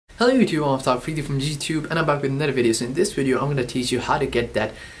Hello YouTube, I'm Freedy from YouTube and I'm back with another video. So in this video I'm going to teach you how to get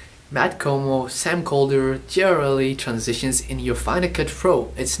that Matt Komo, Sam Kolder, ALLI transitions in your Final Cut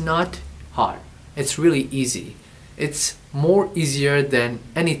Pro. It's not hard, it's really easy. It's more easier than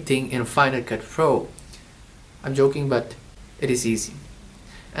anything in Final Cut Pro. I'm joking, but it is easy.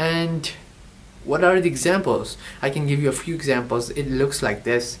 And what are the examples? I can give you a few examples. It looks like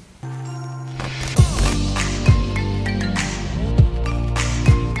this.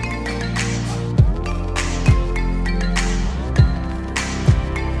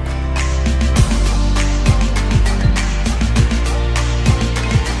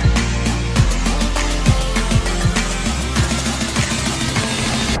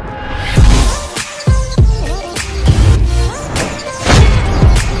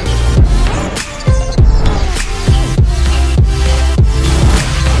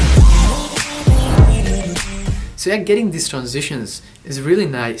 So yeah, getting these transitions is really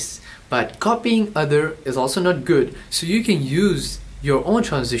nice, but copying other is also not good. So you can use your own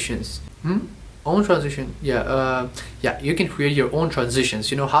transitions. Own transition? Yeah, you can create your own transitions.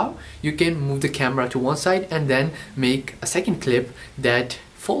 You know how? You can move the camera to one side and then make a second clip that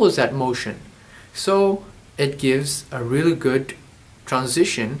follows that motion. So it gives a really good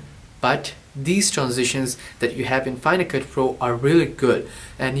transition, but these transitions that you have in Final Cut Pro are really good,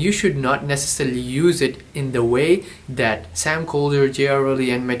 and you should not necessarily use it in the way that Sam Kolder,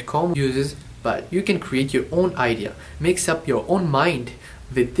 ALLI and Matt Komo uses, but you can create your own idea, mix up your own mind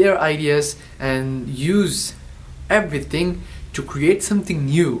with their ideas and use everything to create something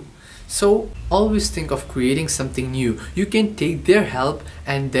new. So always think of creating something new. You can take their help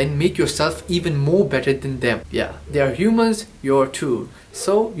and then make yourself even more better than them. Yeah, they are humans, you're too.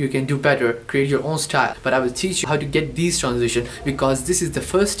 So you can do better, create your own style. But I will teach you how to get these transitions, because this is the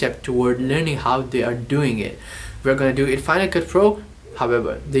first step toward learning how they are doing it. We're gonna do it Final Cut Pro,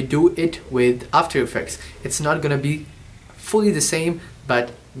 however, they do it with After Effects. It's not gonna be fully the same,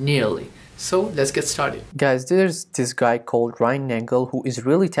 but nearly. So let's get started. Guys, there's this guy called Ryan Nangle who is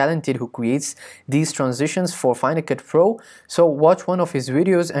really talented, who creates these transitions for Final Cut Pro. So watch one of his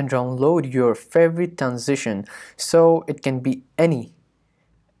videos and download your favorite transition. So it can be any.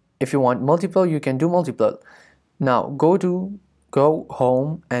 If you want multiple, you can do multiple. Now go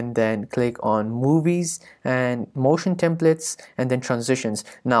home and then click on movies and motion templates and then transitions.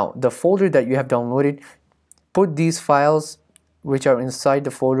 Now the folder that you have downloaded, put these files which are inside the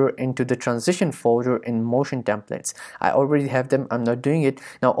folder into the transition folder in motion templates. I already have them, I'm not doing it.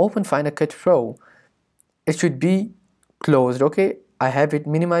 Now open Final Cut Pro. It should be closed, okay? I have it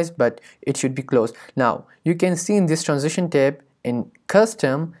minimized, but it should be closed. Now you can see in this transition tab in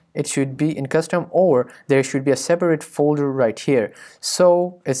custom, it should be in custom, or there should be a separate folder right here.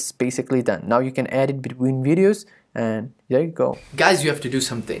 So it's basically done. Now you can add it between videos and there you go. Guys, you have to do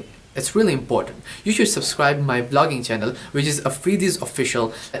something. It's really important. You should subscribe my vlogging channel, which is Afridi's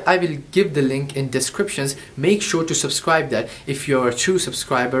Official. I will give the link in descriptions. Make sure to subscribe that. If you're a true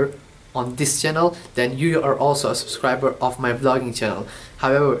subscriber on this channel, then you are also a subscriber of my vlogging channel.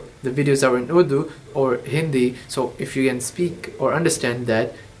 However, the videos are in Urdu or Hindi, so if you can speak or understand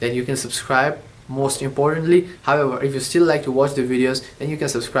that, then you can subscribe, most importantly. However, if you still like to watch the videos, then you can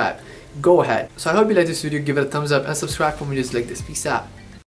subscribe. Go ahead. So I hope you like this video, give it a thumbs up and subscribe for videos like this. Peace out.